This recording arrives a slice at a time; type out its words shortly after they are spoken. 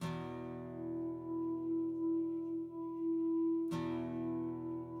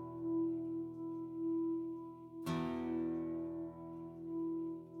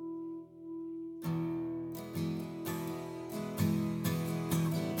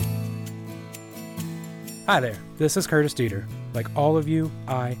Hi there, this is Curtis Dieter. Like all of you,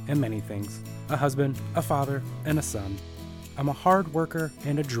 I am many things. A husband, a father, and a son. I'm a hard worker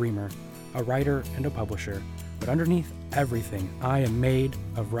and a dreamer, a writer and a publisher, but underneath everything, I am made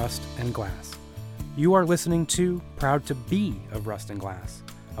of rust and glass. You are listening to Proud to Be of Rust and Glass,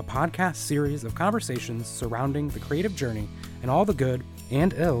 a podcast series of conversations surrounding the creative journey and all the good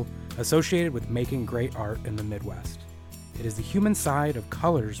and ill associated with making great art in the Midwest. It is the human side of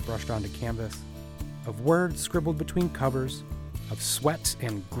colors brushed onto canvas, of words scribbled between covers, of sweat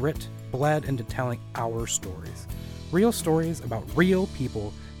and grit bled into telling our stories. Real stories about real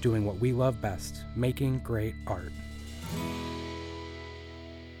people doing what we love best, making great art.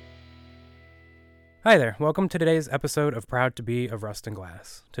 Hi there, welcome to today's episode of Proud to Be of Rust and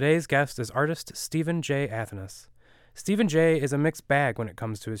Glass. Today's guest is artist Stephen J Athanas. Stephen J is a mixed bag when it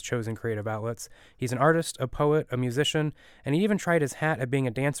comes to his chosen creative outlets. He's an artist, a poet, a musician, and he even tried his hat at being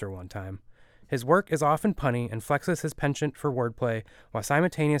a dancer one time. His work is often punny and flexes his penchant for wordplay while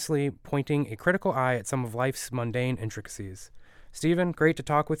simultaneously pointing a critical eye at some of life's mundane intricacies. Stephen, great to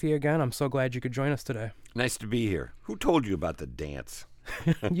talk with you again. I'm so glad you could join us today. Nice to be here. Who told you about the dance?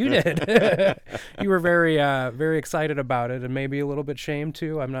 You did. You were very excited about it and maybe a little bit shamed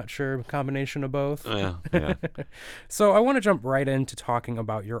too. I'm not sure. A combination of both. Yeah. So I want to jump right into talking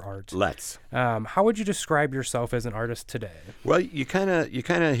about your art. Let's. How would you describe yourself as an artist today? Well, you kind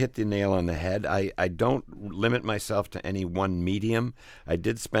of hit the nail on the head. I don't limit myself to any one medium. I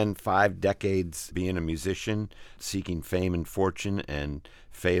did spend 5 decades being a musician, seeking fame and fortune and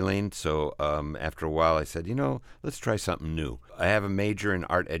failing. So after a while, I said, let's try something new. I have a major in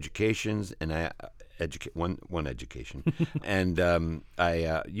art educations, and I one education, and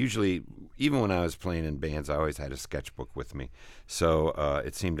I usually, even when I was playing in bands, I always had a sketchbook with me. So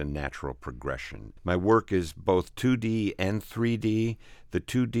it seemed a natural progression. My work is both 2D and 3D. The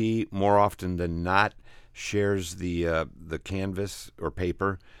 2D, more often than not, shares the canvas or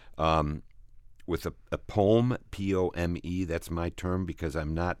paper with a poem, P-O-M-E. That's my term because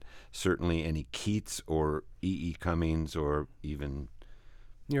I'm not certainly any Keats or E.E. Cummings or even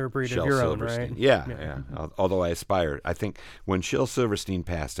You're a breed Shel of your Silverstein. own, right? Yeah. Although I aspire. I think when Shel Silverstein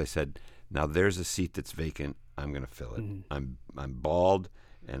passed, I said, now there's a seat that's vacant. I'm going to fill it. I'm bald,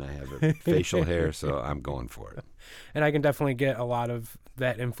 and I have a facial hair, so I'm going for it. And I can definitely get a lot of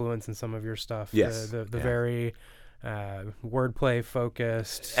that influence in some of your stuff. Yes. The very wordplay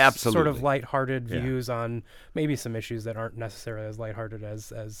focused, Absolutely. sort of lighthearted views on maybe some issues that aren't necessarily as lighthearted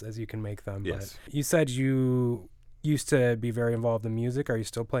as you can make them. Yes. But you said you used to be very involved in music. Are you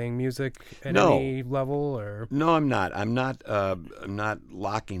still playing music at No. any level, or? No, I'm not. I'm not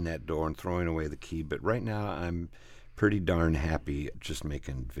locking that door and throwing away the key. But right now, I'm pretty darn happy just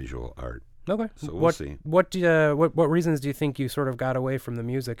making visual art. Okay. So we'll see. What reasons do you think you sort of got away from the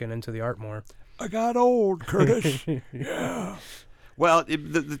music and into the art more? I got old, Curtis. Yeah. Well,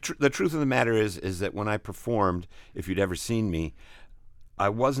 the truth of the matter is that when I performed, if you'd ever seen me, I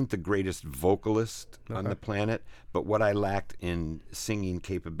wasn't the greatest vocalist on the planet, but what I lacked in singing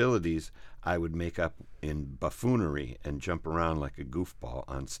capabilities, I would make up in buffoonery and jump around like a goofball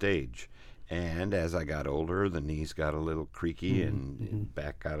on stage. And as I got older, the knees got a little creaky and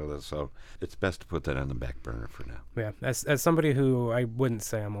back got a little, so it's best to put that on the back burner for now. Yeah, as somebody who, I wouldn't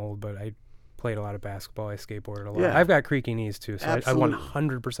say I'm old, but I played a lot of basketball, I skateboarded a lot. Yeah. I've got creaky knees too, so I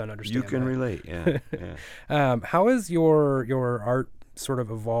 100% understand You can that. relate, yeah. How has your art sort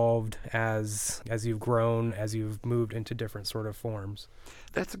of evolved as you've grown, as you've moved into different sort of forms?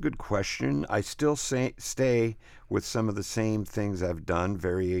 That's a good question. I still stay with some of the same things I've done,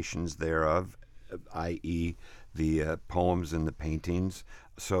 variations thereof, i.e. the poems and the paintings.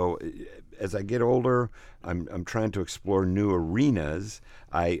 So as I get older, I'm trying to explore new arenas.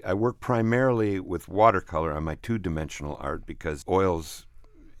 I work primarily with watercolor on my 2-dimensional art because oils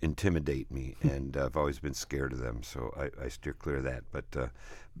intimidate me, and I've always been scared of them, so I steer clear of that.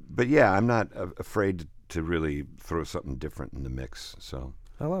 But yeah, I'm not afraid to really throw something different in the mix. So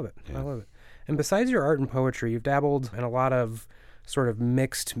I love it. Yeah. I love it. And besides your art and poetry, you've dabbled in a lot of sort of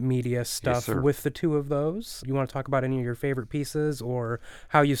mixed media stuff with the two of those. You want to talk about any of your favorite pieces or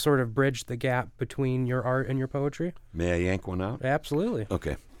how you sort of bridged the gap between your art and your poetry? May I yank one out? Absolutely.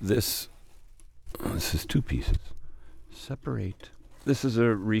 Okay. This is 2 pieces. Separate. This is a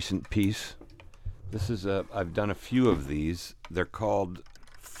recent piece. I've done a few of these. They're called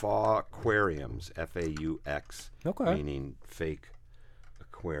aquariums, F-A-U-X, meaning fake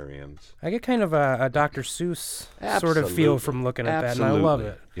aquariums. I get kind of a Dr. Seuss sort of feel from looking at that, and I love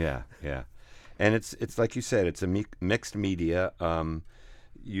it. Yeah. And it's like you said, it's a mixed media,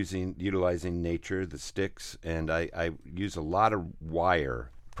 utilizing nature, the sticks, and I use a lot of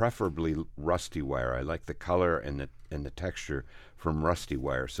wire preferably rusty wire. I like the color and the texture from rusty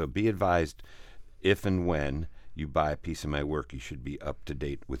wire. So be advised, if and when you buy a piece of my work, you should be up to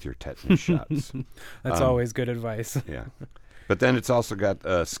date with your tetanus shots. That's always good advice. Yeah. But then it's also got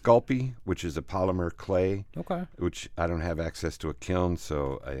Sculpey, which is a polymer clay, Okay. which I don't have access to a kiln,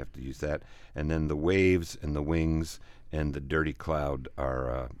 so I have to use that. And then the waves and the wings and the dirty cloud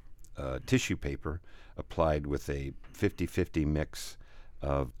are tissue paper applied with a 50-50 mix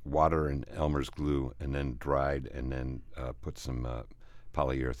of water and Elmer's glue, and then dried, and then put some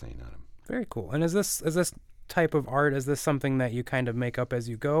polyurethane on them. Very cool. And is this type of art, is this something that you kind of make up as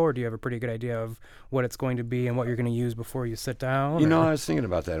you go, or do you have a pretty good idea of what it's going to be and what you're going to use before you sit down? You know, I was thinking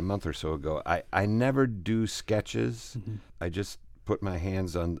about that a month or so ago. I never do sketches. Mm-hmm. I just put my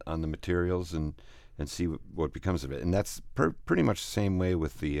hands on the materials and see what becomes of it. And that's pretty much the same way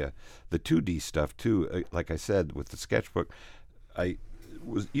with the 2D stuff, too. Like I said, with the sketchbook, I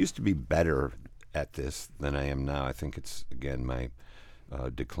used to be better at this than I am now. I think it's, again, my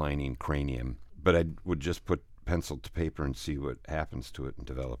declining cranium. But I would just put pencil to paper and see what happens to it and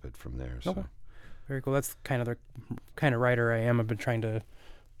develop it from there. So. Okay. Very cool. That's kind of the kind of writer I am. I've been trying to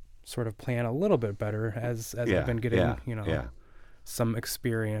sort of plan a little bit better as I've been getting, some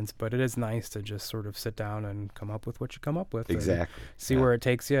experience. But it is nice to just sort of sit down and come up with what you come up with. Exactly. See where it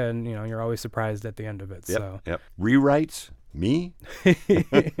takes you, and you're always surprised at the end of it. Yep. Rewrites. Me?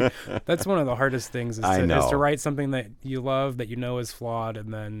 That's one of the hardest things is to write something that you love, that you know is flawed,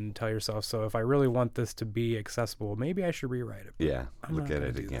 and then tell yourself, so if I really want this to be accessible, maybe I should rewrite it. Yeah, look at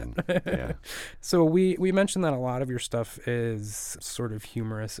it again. Yeah. So we mentioned that a lot of your stuff is sort of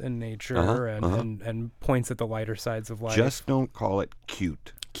humorous in nature and points at the lighter sides of life. Just don't call it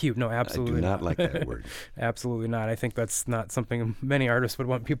cute. Cute. No, absolutely I do not like that word. Absolutely not. I think that's not something many artists would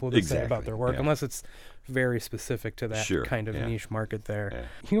want people to say about their work, unless it's very specific to that kind of niche market there.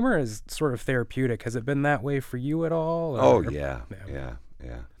 Yeah. Humor is sort of therapeutic. Has it been that way for you at all? Yeah.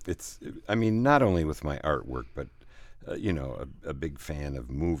 It's, I mean, not only with my artwork, but, a big fan of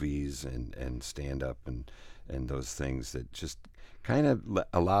movies and stand-up and those things that just kind of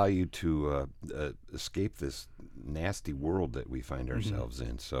allow you to escape this nasty world that we find ourselves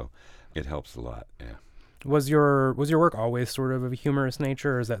in. So it helps a lot. Yeah. Was your work always sort of a humorous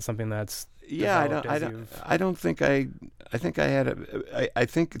nature, or is that something that's I don't think I think I had I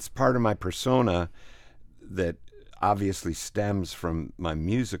think it's part of my persona that obviously stems from my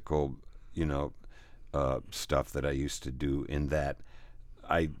musical stuff that I used to do, in that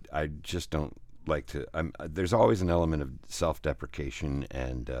I just don't like to. There's always an element of self-deprecation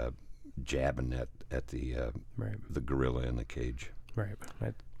and jabbing at the gorilla in the cage. Right.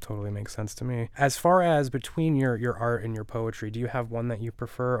 That totally makes sense to me. As far as between your art and your poetry, do you have one that you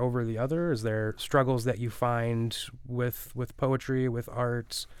prefer over the other? Is there struggles that you find with poetry, with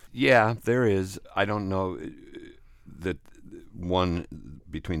art? Yeah, there is. I don't know that one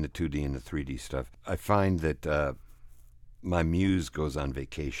between the 2D and the 3D stuff. I find that my muse goes on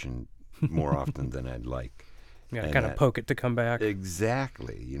vacation more often than I'd like. Yeah, kind of poke it to come back.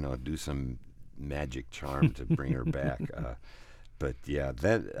 Exactly. Do some magic charm to bring her back. But yeah,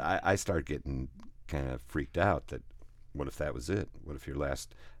 then I start getting kind of freaked out that what if that was it? What if your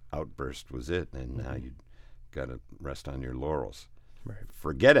last outburst was it, and now you got to rest on your laurels? Right.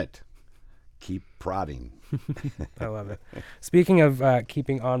 Forget it. Keep prodding. I love it. Speaking of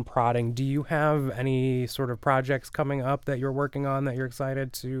keeping on prodding, do you have any sort of projects coming up that you're working on that you're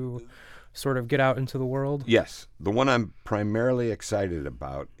excited to sort of get out into the world? Yes. The one I'm primarily excited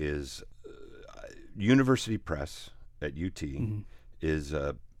about is University Press at UT is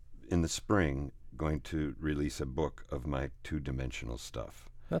in the spring going to release a book of my two-dimensional stuff.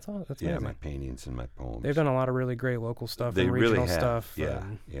 That's all. That's amazing. amazing. My paintings and my poems. They've done a lot of really great local stuff They and regional really have. stuff.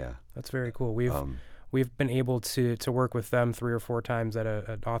 Yeah. That's very cool. We've been able to work with them 3 or 4 times at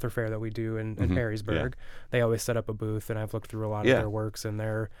an author fair that we do in Harrisburg. Yeah. They always set up a booth, and I've looked through a lot of their works, and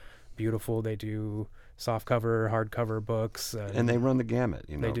they're beautiful. They do softcover, hardcover books, and they run the gamut.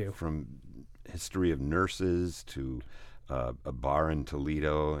 They do, from history of nurses to a bar in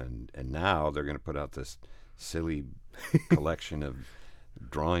Toledo, and now they're going to put out this silly collection of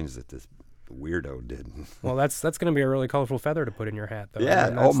drawings that this weirdo did. Well, that's going to be a really colorful feather to put in your hat, though. Yeah.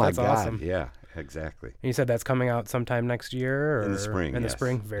 That's God. Awesome. Yeah. Exactly. And you said that's coming out sometime next year, or in the spring. In the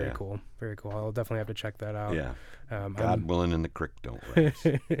spring. Very cool. Very cool. I'll definitely have to check that out. Yeah. God willing, and the creek don't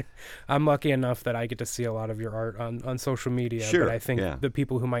rise. I'm lucky enough that I get to see a lot of your art on social media. Sure. But I think the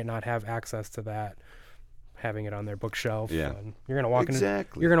people who might not have access to that, having it on their bookshelf. Yeah. You're gonna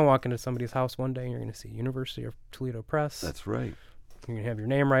walk into somebody's house one day, and you're gonna see University of Toledo Press. That's right. You're going to have your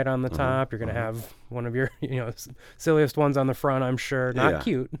name right on the top. You're going to have one of your, silliest ones on the front, I'm sure. Not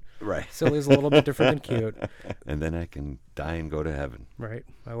cute. Right. Silly is a little bit different than cute. And then I can die and go to heaven. Right.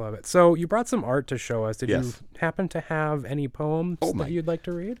 I love it. So you brought some art to show us. Did you Yes. happen to have any poems that you'd like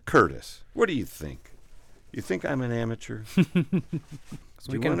to read? Curtis, what do you think? You think I'm an amateur?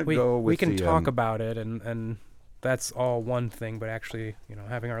 So we can talk about it, and that's all one thing, but actually,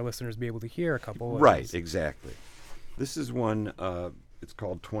 having our listeners be able to hear a couple. Right, exactly. This is one, it's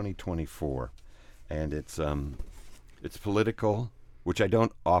called 2024, and it's political, which I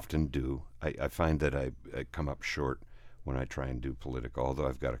don't often do. I find that I come up short when I try and do political, although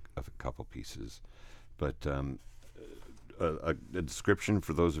I've got a couple pieces. But a description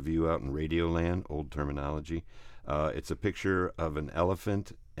for those of you out in radio land, old terminology. It's a picture of an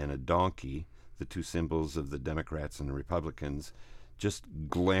elephant and a donkey, the two symbols of the Democrats and the Republicans, just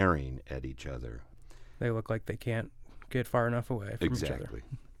glaring at each other. They look like they can't get far enough away from each other. Exactly.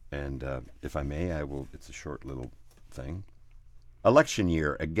 And if I may, it's a short little thing. Election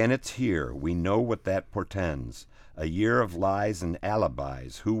year, again it's here. We know what that portends. A year of lies and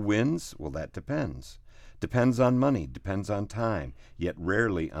alibis. Who wins? Well, that depends. Depends on money, depends on time, yet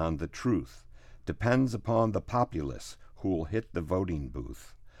rarely on the truth. Depends upon the populace who'll hit the voting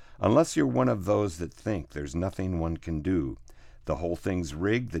booth. Unless you're one of those that think there's nothing one can do. The whole thing's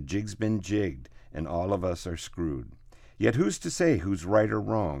rigged, the jig's been jigged, and all of us are screwed. Yet who's to say who's right or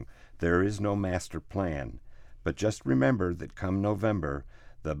wrong? There is no master plan. But just remember that come November,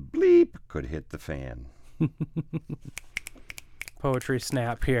 the bleep could hit the fan. Poetry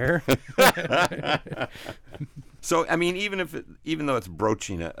snap here. So, I mean, even though it's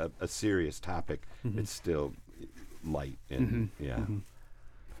broaching a serious topic, it's still light and And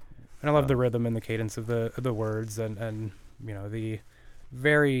I love the rhythm and the cadence of the words and the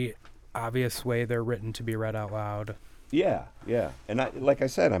very obvious way they're written to be read out loud. Yeah. And like I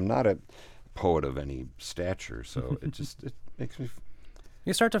said, I'm not a poet of any stature, so it makes me.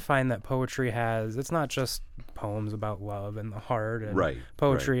 You start to find that poetry it's not just poems about love and the heart and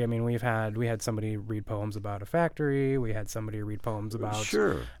poetry. Right. I mean, we had somebody read poems about a factory. We had somebody read poems about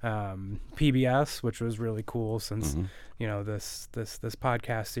PBS, which was really cool since this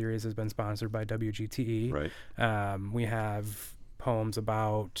podcast series has been sponsored by WGTE. Right. We have poems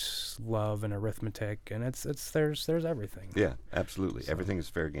about love and arithmetic, and there's everything. Yeah, absolutely. So. Everything is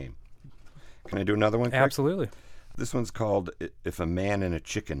fair game. Can I do another one quick? Absolutely. This one's called If a Man in a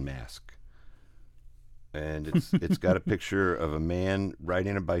Chicken Mask. And it's got a picture of a man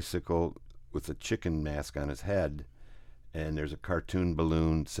riding a bicycle with a chicken mask on his head. And there's a cartoon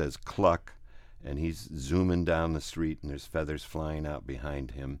balloon that says cluck. And he's zooming down the street and there's feathers flying out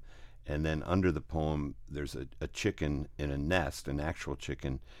behind him. And then under the poem, there's a chicken in a nest, an actual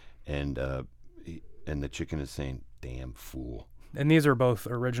chicken. And the chicken is saying, "Damn fool." And these are both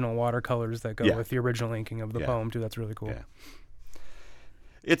original watercolors that go with the original inking of the poem, too. That's really cool. Yeah.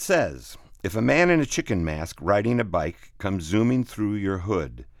 It says, if a man in a chicken mask riding a bike comes zooming through your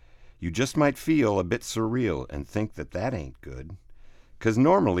hood, you just might feel a bit surreal and think that ain't good. 'Cause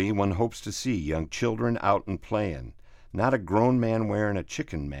normally one hopes to see young children out and playing, not a grown man wearing a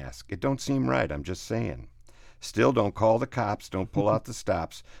chicken mask. It don't seem right, I'm just saying. Still, don't call the cops, don't pull out the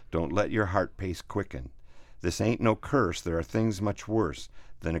stops, don't let your heart pace quicken. This ain't no curse. There are things much worse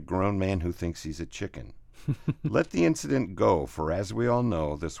than a grown man who thinks he's a chicken. Let the incident go, for as we all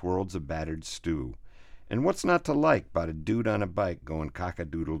know, this world's a battered stew. And what's not to like about a dude on a bike going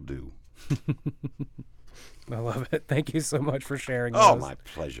cock-a-doodle-doo? I love it. Thank you so much for sharing Oh, those. my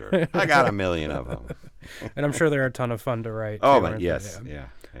pleasure. I got a million of them. And I'm sure they're a ton of fun to write. Oh, too, yes. they? Yeah.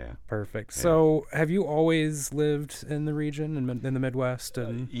 Perfect. Yeah. So have you always lived in the region, in the Midwest?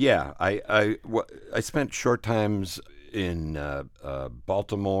 And Yeah. I spent short times in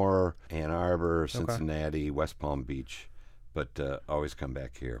Baltimore, Ann Arbor, Cincinnati, West Palm Beach, but always come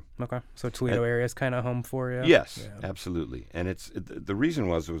back here. Okay. So Toledo area is kind of home for you? Yes, absolutely. And the reason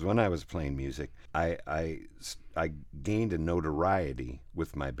was when I was playing music, I gained a notoriety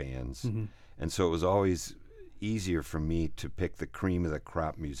with my bands, and so it was always easier for me to pick the cream of the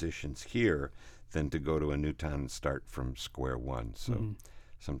crop musicians here than to go to a new town and start from square one. So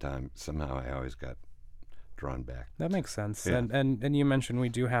somehow I always got drawn back. That makes sense. Yeah. And you mentioned we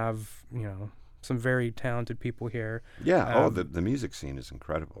do have, some very talented people here. Yeah. The music scene is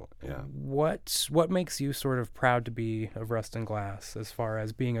incredible. Yeah. What makes you sort of proud to be of Rust and Glass as far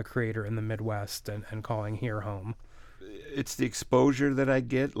as being a creator in the Midwest and calling here home? It's the exposure that I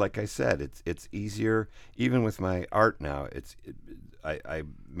get. Like I said, it's easier. Even with my art now, I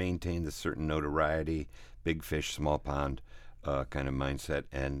maintain this certain notoriety, big fish, small pond. kind of mindset,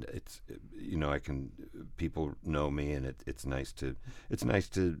 and it's people know me, and it's nice to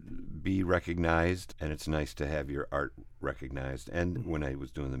be recognized, and it's nice to have your art recognized, and when I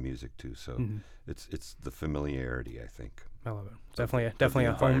was doing the music too, so it's the familiarity, I think. I love it. Definitely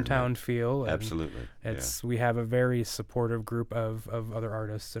a hometown feel. And absolutely. We have a very supportive group of other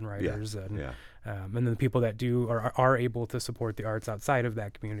artists and writers, and then the people that are able to support the arts outside of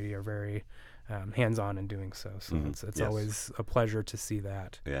that community are very hands-on in doing so. So it's always a pleasure to see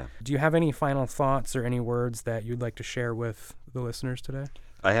that. Yeah. Do you have any final thoughts or any words that you'd like to share with the listeners today?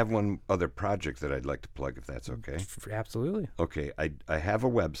 I have one other project that I'd like to plug, if that's okay. Absolutely. Okay. I have a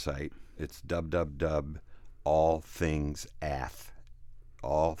website. It's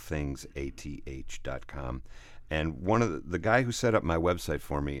allthingsath.com. And one of the guy who set up my website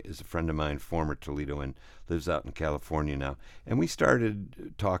for me is a friend of mine, former Toledoan, lives out in California now. And we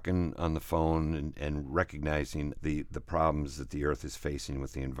started talking on the phone and recognizing the problems that the earth is facing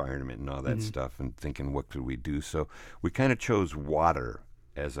with the environment and all that stuff, and thinking, what could we do? So we kind of chose water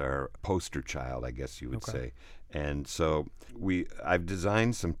as our poster child, I guess you would say. And so I've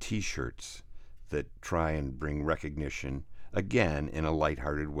designed some T-shirts that try and bring recognition, again, in a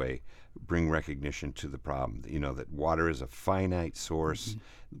lighthearted way, bring recognition to the problem. That water is a finite source,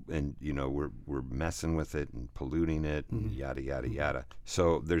 and we're messing with it and polluting it and yada yada yada.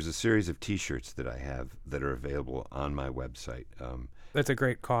 So there's a series of T-shirts that I have that are available on my website. That's a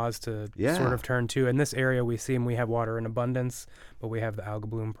great cause to sort of turn to. In this area, we have water in abundance, but we have the algal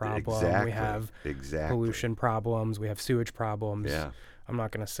bloom problem. We have pollution problems. We have sewage problems. Yeah. I'm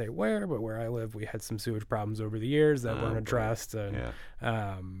not going to say where, but where I live, we had some sewage problems over the years that weren't addressed. And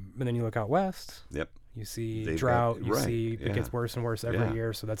then you look out west. Yep. You see drought. It gets worse and worse every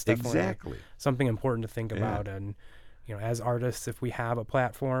year. So that's definitely something important to think about. And as artists, if we have a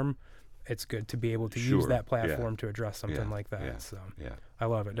platform, it's good to be able to use that platform to address something like that. So I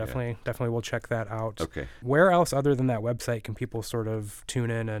love it. Definitely we'll check that out. Okay. Where else other than that website can people sort of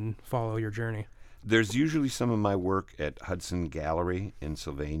tune in and follow your journey? There's usually some of my work at Hudson Gallery in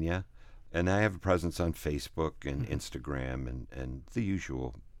Sylvania, and I have a presence on Facebook and Instagram and the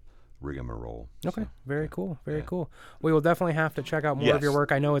usual rigmarole. Okay, very cool. We will definitely have to check out more of your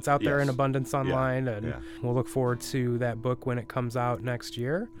work. I know it's out there in abundance online, and we'll look forward to that book when it comes out next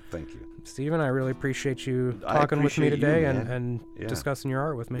year. Thank you. Stephen, I really appreciate you talking with me today and discussing your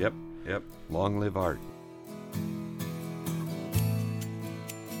art with me. Yep. Long live art.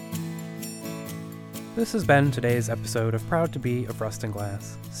 This has been today's episode of Proud to Be of Rust and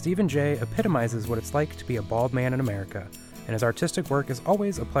Glass. Stephen J. epitomizes what it's like to be a bald man in America, and his artistic work is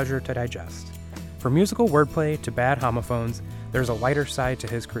always a pleasure to digest. From musical wordplay to bad homophones, there's a lighter side to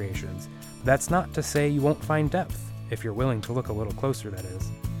his creations. That's not to say you won't find depth, if you're willing to look a little closer, that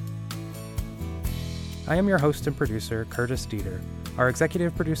is. I am your host and producer, Curtis Dieter. Our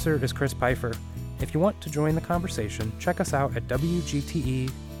executive producer is Chris Pfeiffer. If you want to join the conversation, check us out at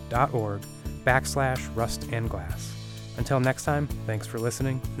wgte.org/rust-and-glass. Until next time, thanks for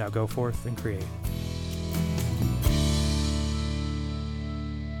listening. Now go forth and create.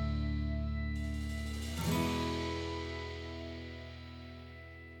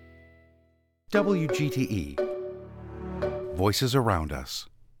 WGTE. Voices around us.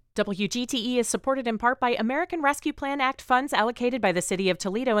 WGTE is supported in part by American Rescue Plan Act funds allocated by the City of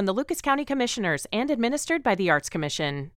Toledo and the Lucas County Commissioners and administered by the Arts Commission.